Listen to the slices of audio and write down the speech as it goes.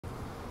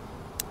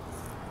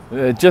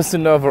Just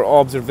another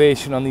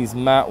observation on these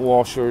mat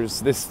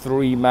washers. This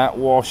 3 mat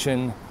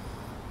washing.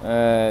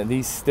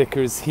 These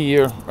stickers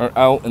here are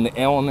out in the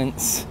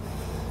elements.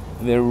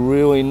 They're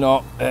really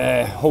not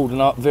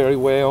holding up very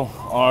well.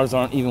 Ours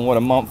aren't even, what,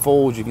 a month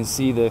old. You can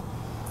see the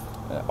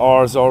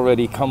ours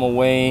already come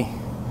away.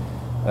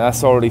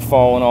 That's already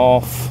fallen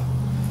off.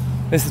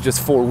 This is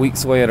just 4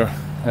 weeks later.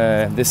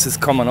 This is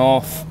coming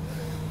off.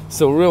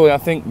 So really, I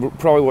think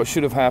probably what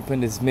should have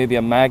happened is maybe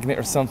a magnet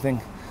or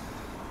something,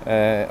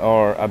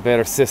 or a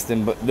better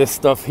system. But this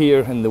stuff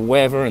here and the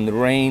weather and the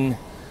rain,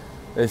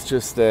 it's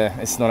just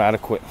it's not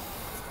adequate.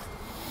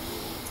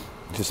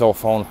 Just all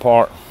falling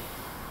apart.